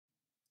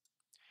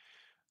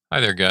Hi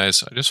there,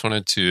 guys. I just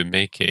wanted to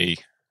make a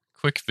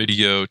quick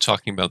video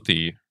talking about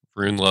the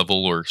rune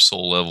level or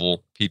soul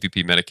level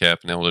PvP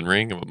metacap in Elden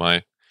Ring and what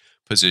my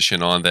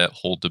position on that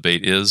whole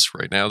debate is.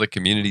 Right now, the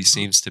community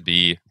seems to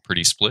be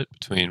pretty split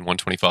between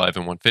 125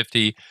 and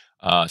 150.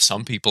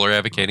 Some people are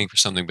advocating for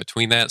something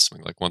between that,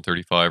 something like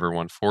 135 or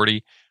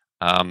 140.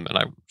 And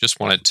I just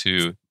wanted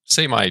to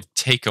say my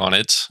take on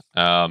it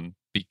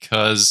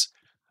because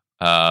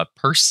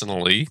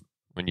personally,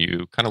 when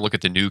you kind of look at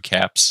the new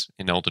caps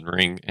in Elden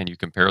Ring and you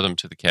compare them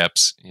to the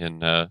caps in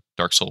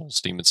Dark Souls,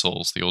 Demon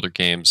Souls, the older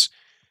games,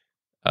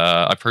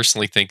 I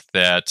personally think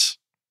that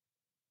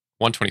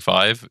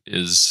 125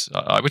 is,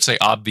 I would say,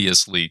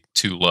 obviously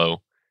too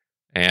low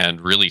and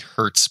really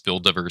hurts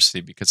build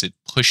diversity because it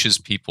pushes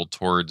people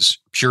towards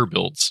pure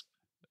builds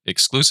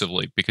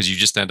exclusively because you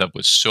just end up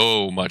with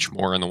so much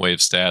more in the way of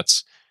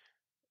stats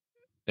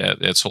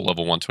at soul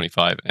level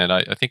 125. And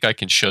I think I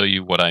can show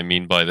you what I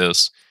mean by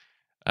this.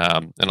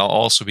 And I'll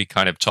also be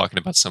kind of talking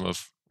about some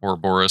of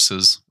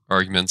Ouroboros'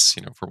 arguments,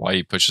 for why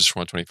he pushes for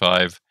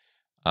 125.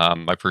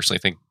 I personally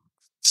think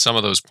some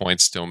of those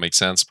points don't make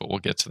sense, but we'll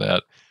get to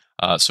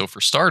that. So for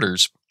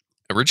starters,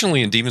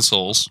 originally in Demon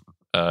Souls,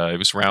 it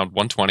was around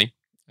 120,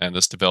 and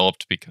this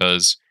developed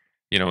because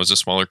it was a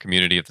smaller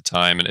community at the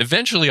time, and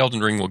eventually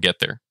Elden Ring will get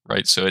there,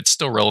 right? So it's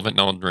still relevant in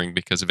Elden Ring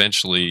because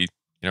eventually,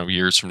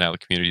 years from now, the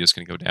community is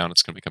going to go down,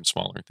 it's going to become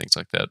smaller and things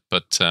like that.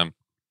 But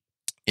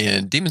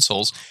in Demon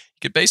Souls, you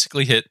could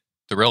basically hit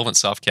the relevant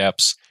soft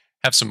caps,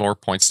 have some more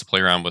points to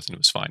play around with, and it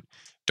was fine.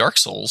 Dark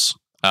Souls,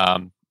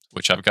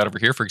 which I've got over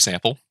here, for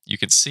example, you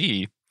can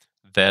see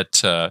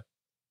that,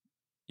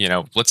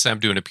 let's say I'm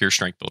doing a pure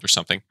strength build or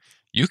something.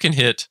 You can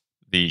hit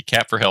the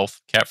cap for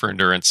health, cap for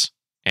endurance,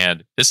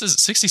 and this is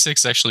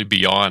 66 actually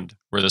beyond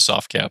where the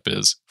soft cap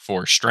is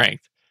for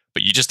strength,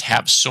 but you just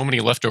have so many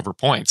leftover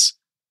points,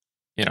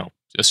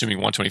 assuming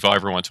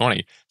 125 or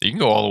 120, that you can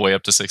go all the way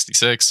up to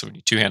 66. So when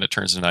you two-hand, it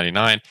turns to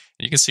 99. And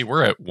you can see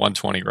we're at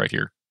 120 right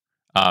here.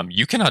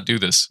 You cannot do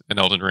this in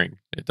Elden Ring.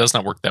 It does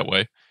not work that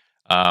way.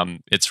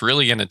 It's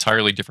really an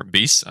entirely different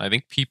beast. I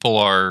think people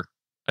are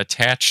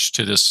attached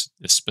to this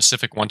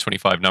specific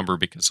 125 number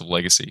because of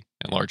legacy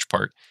in large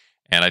part.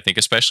 And I think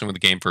especially when the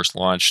game first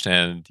launched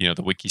and, the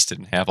wikis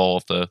didn't have all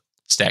of the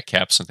stat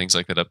caps and things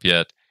like that up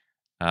yet,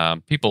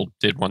 people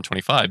did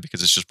 125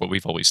 because it's just what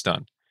we've always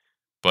done.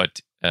 But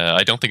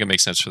I don't think it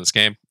makes sense for this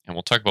game, and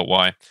we'll talk about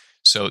why.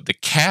 So the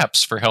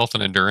caps for health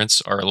and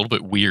endurance are a little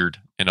bit weird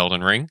in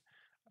Elden Ring.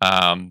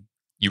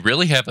 You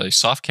really have a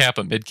soft cap,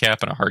 a mid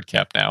cap, and a hard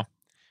cap now.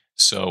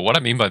 So what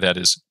I mean by that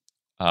is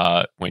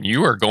when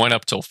you are going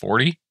up till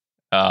 40,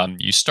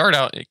 you start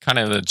out kind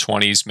of in the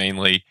 20s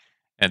mainly,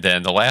 and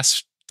then the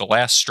last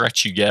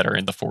stretch you get are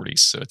in the 40s.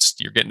 So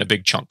you're getting a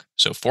big chunk.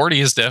 So 40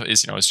 is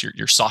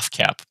your soft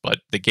cap,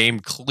 but the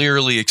game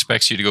clearly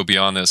expects you to go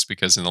beyond this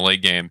because in the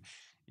late game,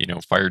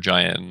 Fire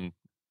Giant and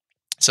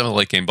some of the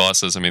late game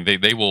bosses, I mean,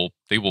 they will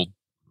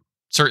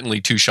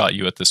certainly two-shot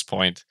you at this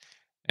point.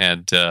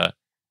 And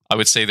I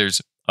would say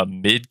there's a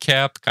mid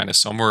cap kind of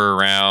somewhere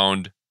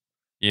around,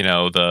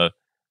 the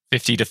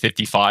 50 to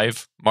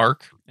 55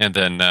 mark. And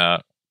then,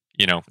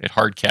 it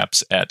hard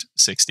caps at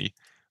 60.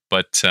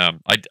 But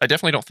I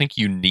definitely don't think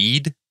you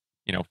need,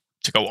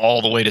 to go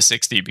all the way to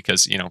 60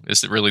 because,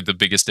 is it really the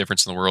biggest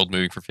difference in the world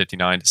moving from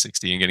 59 to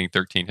 60 and getting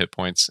 13 hit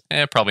points?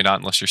 Probably not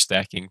unless you're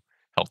stacking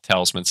health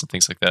talismans and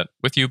things like that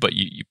with you, but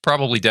you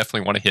probably definitely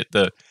want to hit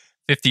the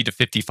 50 to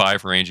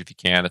 55 range if you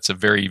can. It's a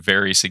very,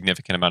 very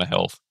significant amount of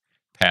health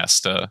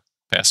past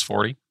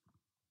 40.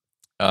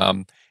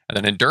 And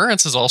then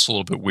endurance is also a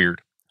little bit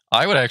weird.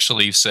 I would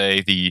actually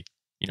say the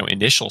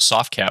initial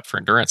soft cap for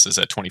endurance is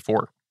at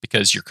 24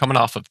 because you're coming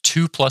off of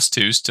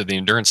 2+2s to the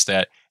endurance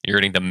stat. And you're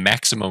getting the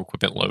maximum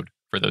equipment load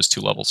for those two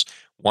levels.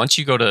 Once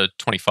you go to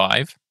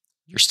 25,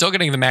 you're still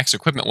getting the max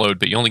equipment load,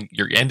 but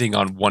you're ending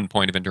on 1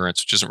 point of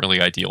endurance, which isn't really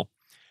ideal.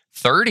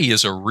 30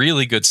 is a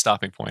really good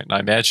stopping point, and I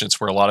imagine it's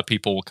where a lot of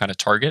people will kind of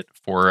target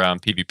for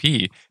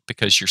PvP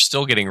because you're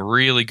still getting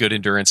really good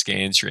endurance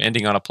gains. You're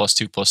ending on a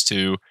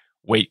 +2/+2.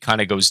 Weight kind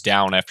of goes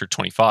down after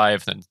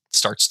 25, then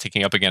starts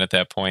ticking up again at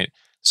that point.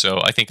 So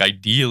I think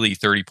ideally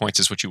 30 points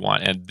is what you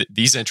want, and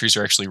these entries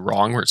are actually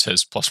wrong where it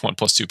says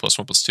 +1/+2,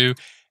 +1/+2.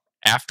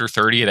 After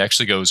 30, it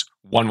actually goes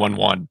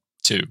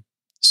 1/1/1/2.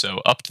 So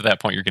up to that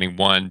point, you're getting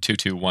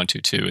 1/2/2,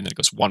 1/2/2, and then it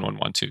goes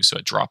 1/1/1/2. So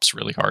it drops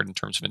really hard in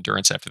terms of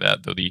endurance after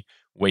that, though the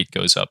weight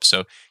goes up.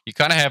 So you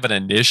kind of have an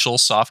initial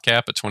soft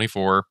cap at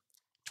 24.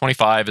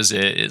 25 is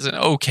an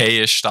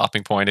okay-ish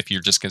stopping point if you're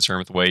just concerned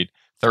with weight.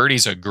 30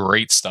 is a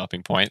great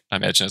stopping point. I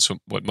imagine that's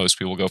what most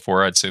people go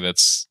for. I'd say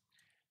that's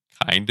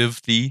kind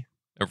of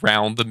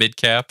around the mid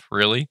cap,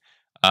 really.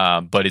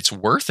 But it's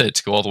worth it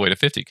to go all the way to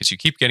 50 because you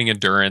keep getting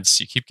endurance,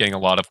 you keep getting a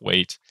lot of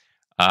weight.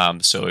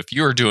 So if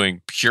you're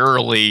doing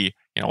purely,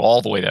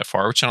 all the way that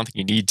far, which I don't think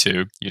you need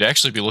to, you'd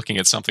actually be looking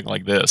at something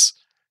like this,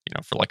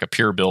 for like a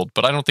pure build.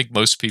 But I don't think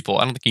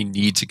you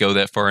need to go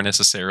that far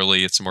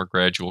necessarily. It's a more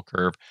gradual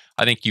curve.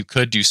 I think you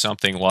could do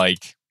something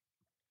like,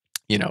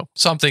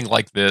 something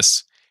like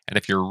this. And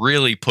if you're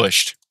really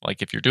pushed,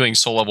 like if you're doing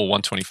soul level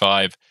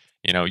 125,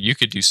 You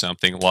could do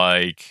something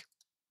like,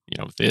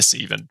 this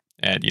even,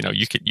 and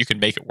you can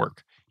make it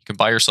work. You can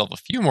buy yourself a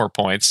few more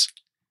points,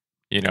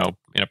 in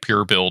a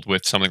pure build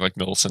with something like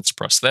Millicent's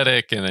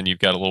prosthetic, and then you've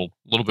got a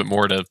little bit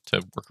more to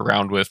work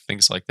around with,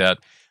 things like that.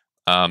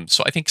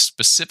 So I think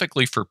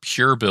specifically for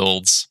pure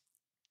builds,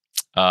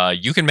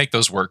 you can make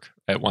those work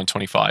at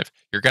 125.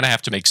 You're going to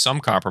have to make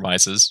some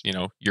compromises.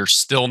 You're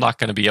still not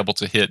going to be able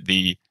to hit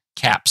the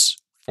caps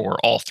for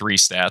all three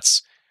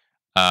stats.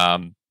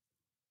 Um,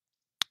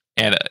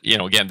 and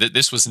again,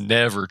 this was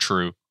never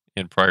true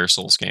in prior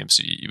Souls games.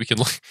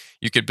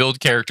 You could build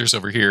characters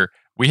over here.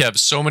 We have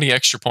so many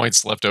extra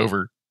points left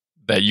over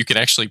that you can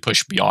actually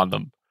push beyond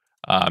them,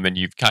 and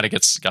you've kind of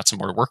got some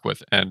more to work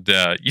with. And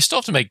you still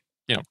have to make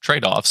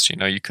trade offs.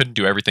 You couldn't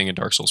do everything in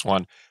Dark Souls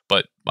 1,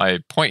 but my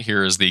point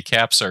here is the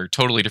caps are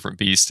totally different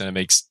beasts, and it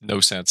makes no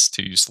sense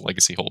to use the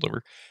legacy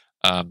holdover.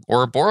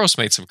 Ouroboros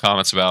made some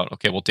comments about,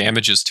 okay, well,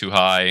 damage is too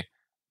high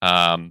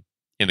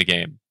in the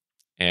game,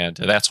 and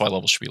that's why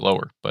levels should be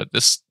lower. But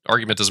this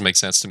argument doesn't make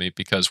sense to me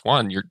because,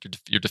 one, your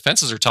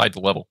defenses are tied to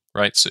level,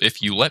 right? So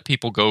if you let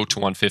people go to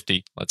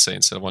 150, let's say,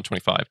 instead of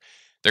 125,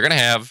 they're going to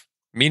have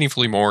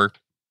meaningfully more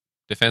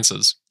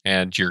defenses,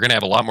 and you're going to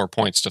have a lot more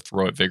points to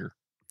throw at vigor.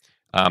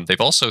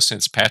 They've also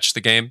since patched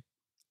the game,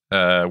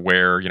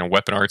 where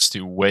weapon arts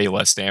do way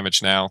less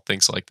damage now,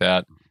 things like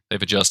that.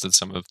 They've adjusted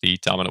some of the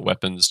dominant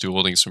weapons, dual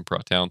wielding from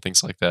Protown,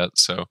 things like that.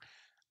 So,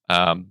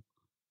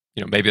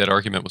 maybe that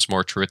argument was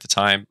more true at the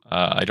time.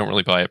 I don't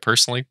really buy it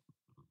personally.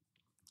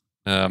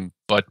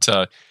 But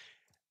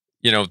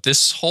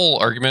this whole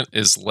argument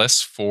is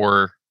less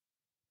for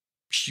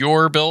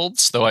pure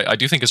builds, though I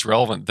do think it's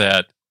relevant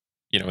that,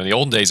 in the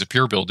olden days, a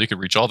pure build, you could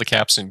reach all the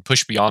caps and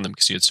push beyond them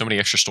because you had so many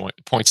extra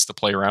points to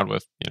play around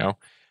with,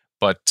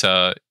 But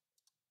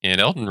in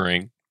Elden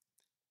Ring,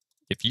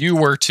 if you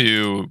were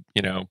to,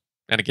 and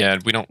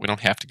again, we don't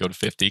have to go to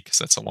 50 because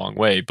that's a long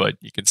way, but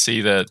you can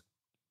see that,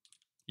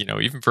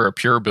 even for a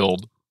pure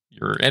build,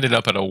 you're ended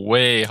up at a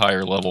way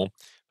higher level.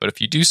 But if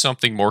you do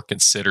something more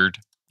considered,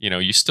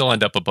 you still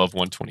end up above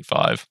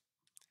 125.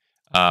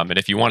 And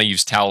if you want to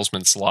use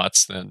talisman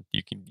slots, then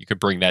you can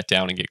bring that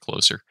down and get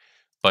closer.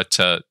 But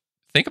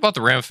think about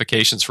the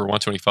ramifications for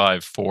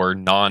 125 for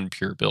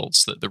non-pure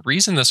builds. The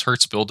reason this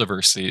hurts build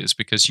diversity is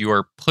because you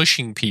are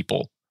pushing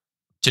people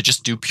to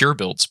just do pure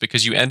builds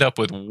because you end up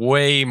with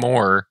way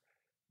more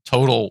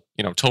total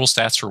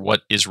stats for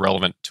what is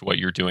relevant to what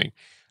you're doing.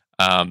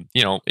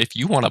 If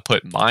you want to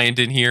put mind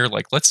in here,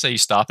 like let's say you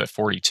stop at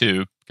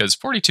 42, because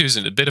 42 is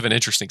a bit of an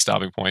interesting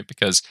stopping point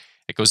because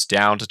it goes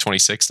down to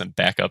 26, then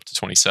back up to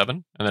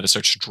 27, and then it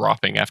starts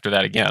dropping after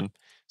that again.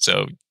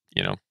 So,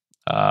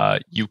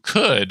 you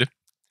could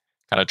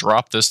kind of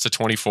drop this to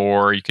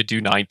 24, you could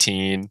do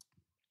 19,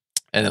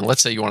 and then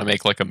let's say you want to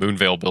make like a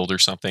Moonveil build or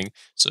something.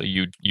 So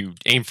you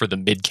aim for the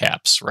mid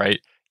caps,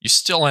 right? You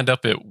still end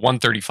up at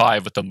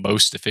 135 with the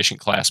most efficient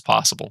class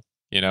possible,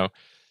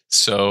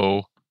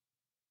 So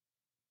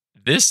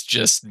this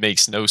just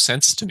makes no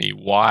sense to me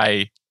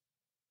why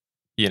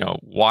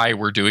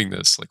we're doing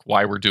this, like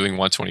why we're doing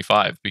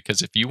 125.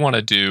 Because if you want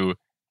to do,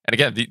 and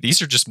again,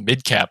 these are just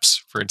mid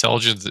caps for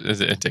intelligence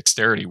and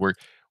dexterity.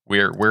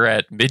 We're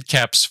at mid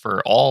caps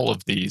for all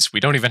of these. We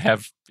don't even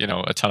have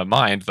a ton of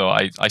mind, though.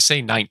 I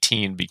say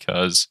 19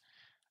 because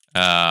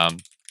 19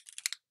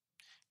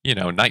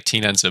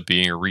 ends up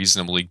being a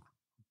reasonably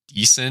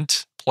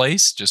decent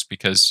place, just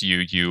because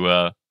you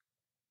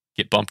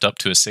get bumped up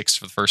to a 6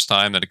 for the first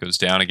time, then it goes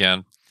down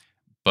again.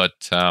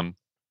 But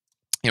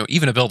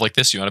even a build like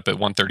this, you end up at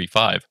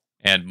 135.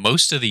 And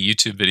most of the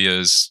YouTube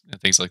videos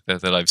and things like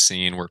that I've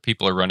seen where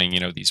people are running,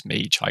 these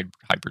mage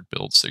hybrid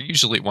builds, they're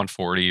usually at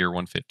 140 or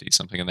 150,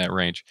 something in that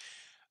range.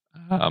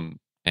 I don't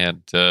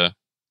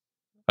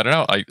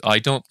know. I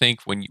don't think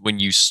when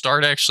you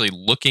start actually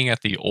looking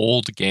at the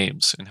old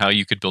games and how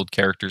you could build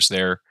characters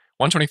there,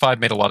 125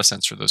 made a lot of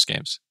sense for those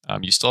games.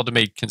 You still had to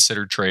make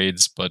considered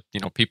trades, but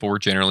people were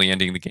generally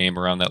ending the game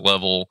around that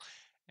level,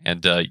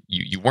 and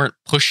you weren't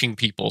pushing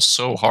people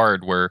so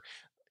hard. Where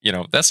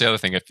that's the other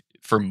thing. If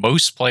for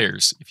most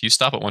players, if you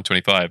stop at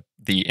 125,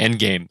 the end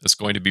game is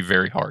going to be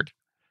very hard.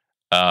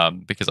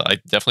 Because I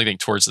definitely think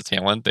towards the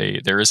tail end,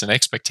 there is an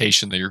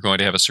expectation that you're going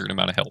to have a certain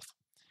amount of health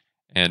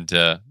and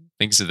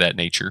things of that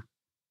nature.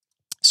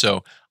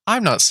 So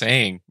I'm not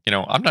saying,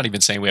 I'm not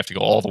even saying we have to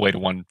go all the way to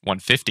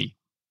 150,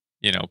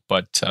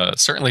 but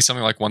certainly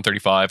something like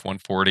 135,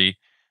 140.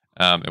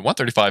 And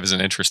 135 is an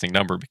interesting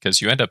number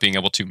because you end up being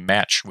able to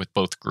match with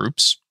both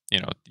groups.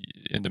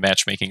 In the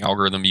matchmaking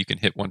algorithm, you can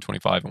hit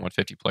 125 and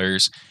 150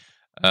 players.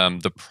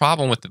 The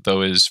problem with it,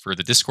 though, is for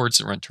the discords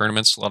that run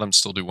tournaments, a lot of them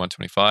still do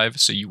 125,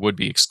 so you would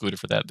be excluded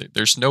for that.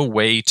 There's no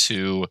way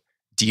to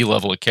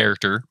de-level a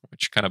character,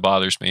 which kind of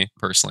bothers me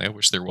personally. I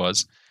wish there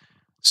was.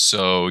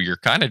 So you're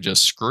kind of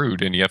just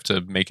screwed, and you have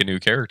to make a new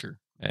character.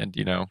 And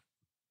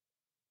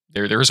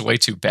there is a way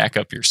to back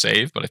up your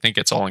save, but I think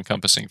it's all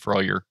encompassing for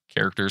all your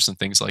characters and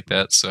things like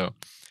that. So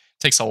it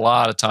takes a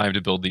lot of time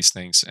to build these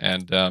things.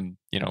 And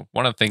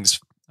one of the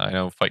things I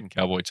know Fighting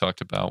Cowboy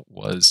talked about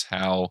was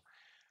how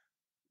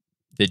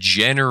the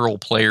general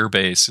player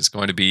base is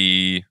going to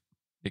be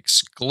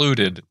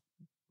excluded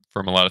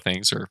from a lot of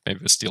things, or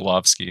maybe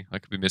Stilovsky. I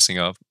could be messing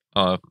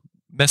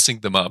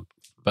them up.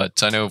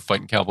 But I know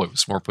Fighting Cowboy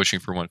was more pushing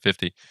for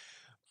 150.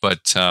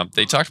 But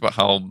they talked about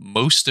how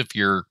most of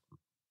your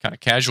kind of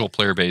casual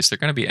player base, they're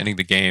going to be ending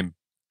the game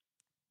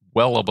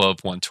well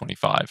above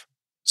 125.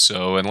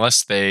 So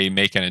unless they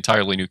make an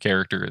entirely new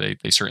character,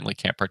 they certainly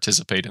can't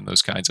participate in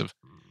those kinds of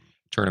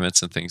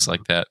tournaments and things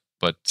like that.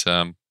 But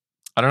I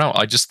don't know.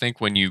 I just think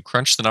when you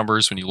crunch the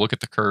numbers, when you look at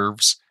the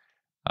curves,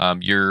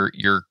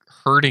 you're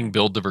hurting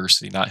build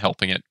diversity, not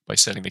helping it by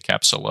setting the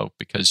cap so low,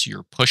 because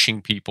you're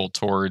pushing people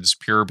towards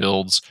pure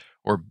builds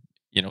or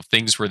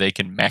things where they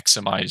can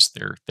maximize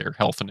their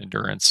health and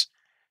endurance.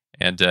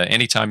 And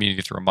anytime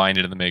you throw a mine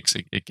into the mix,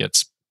 it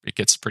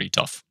gets pretty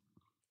tough.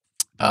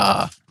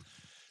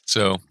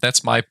 So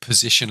that's my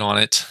position on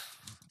it.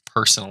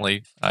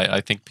 Personally,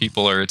 I think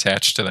people are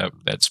attached to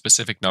that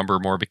specific number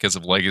more because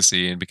of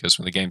legacy and because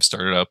when the game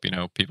started up,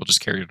 people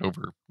just carried it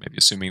over, maybe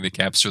assuming the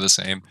caps are the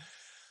same.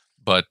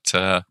 But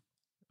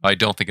I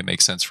don't think it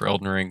makes sense for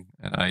Elden Ring,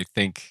 and I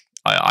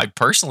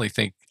personally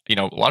think a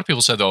lot of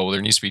people said, oh,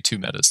 there needs to be two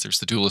metas. There's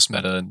the duelist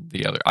meta and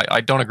the other.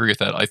 I don't agree with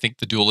that. I think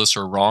the duelists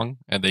are wrong,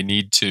 and they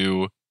need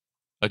to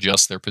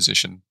adjust their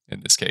position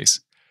in this case.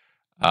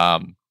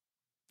 And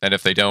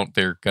if they don't,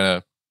 they're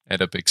gonna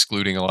end up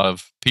excluding a lot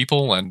of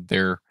people, and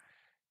they're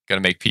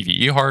going to make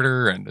PvE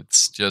harder, and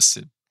it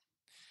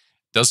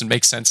doesn't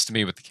make sense to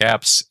me with the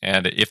caps.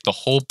 And if the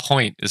whole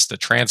point is to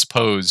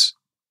transpose,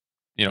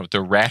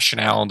 the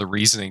rationale and the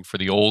reasoning for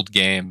the old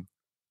game,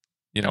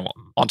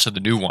 onto the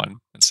new one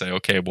and say,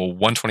 okay, well,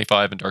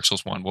 125 in Dark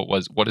Souls 1,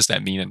 what does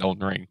that mean in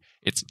Elden Ring?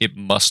 It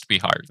must be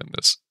higher than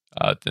this,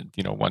 than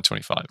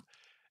 125.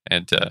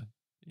 And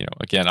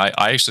again, I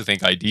actually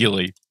think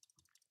ideally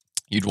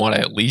you'd want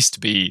to at least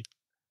be,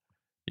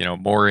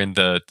 more in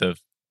the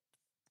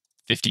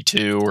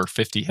 52 or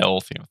 50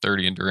 health,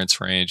 30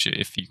 endurance range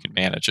if you can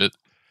manage it.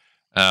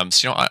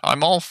 So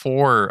I'm all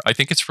for. I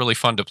think it's really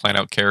fun to plan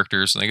out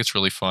characters. I think it's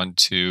really fun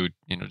to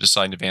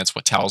decide in advance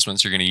what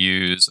talismans you're going to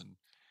use, and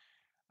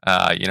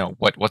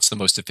what's the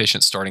most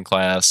efficient starting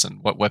class,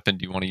 and what weapon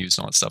do you want to use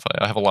and all that stuff.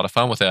 I have a lot of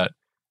fun with that.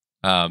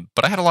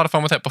 But I had a lot of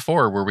fun with that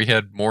before, where we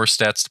had more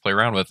stats to play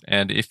around with.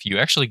 And if you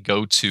actually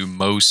go to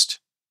most,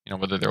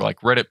 whether they're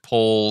like Reddit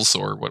polls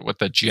or what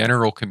the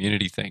general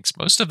community thinks,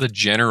 most of the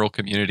general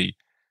community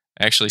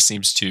actually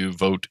seems to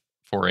vote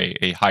for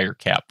a higher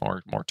cap,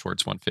 more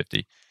towards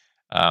 150.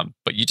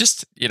 But you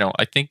just,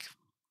 I think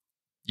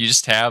you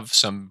just have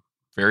some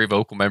very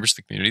vocal members of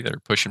the community that are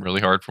pushing really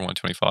hard for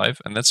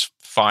 125, and that's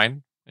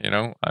fine.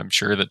 I'm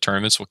sure that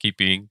tournaments will keep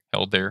being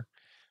held there.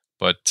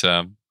 But,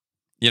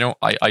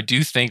 I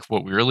do think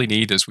what we really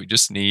need is we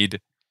just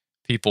need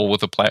people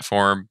with a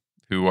platform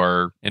who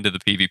are into the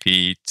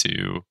PvP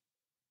to,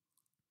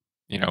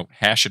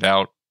 hash it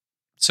out,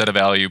 set a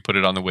value, put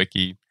it on the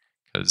wiki.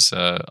 Because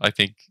I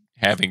think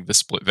having the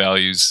split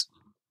values,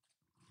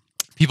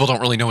 people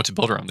don't really know what to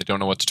build around. They don't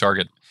know what to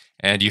target.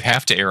 And you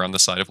have to err on the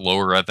side of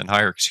lower rather than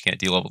higher because you can't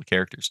de-level the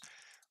characters.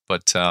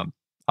 But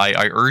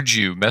I urge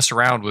you, mess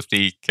around with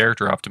the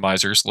character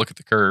optimizers, look at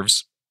the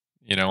curves,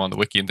 on the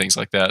wiki and things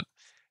like that.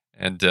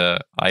 And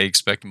I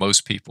expect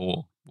most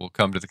people will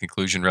come to the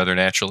conclusion rather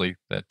naturally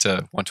that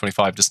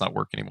 125 does not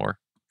work anymore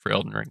for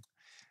Elden Ring.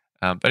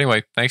 But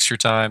anyway, thanks for your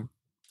time.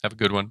 Have a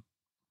good one.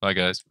 Bye,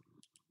 guys.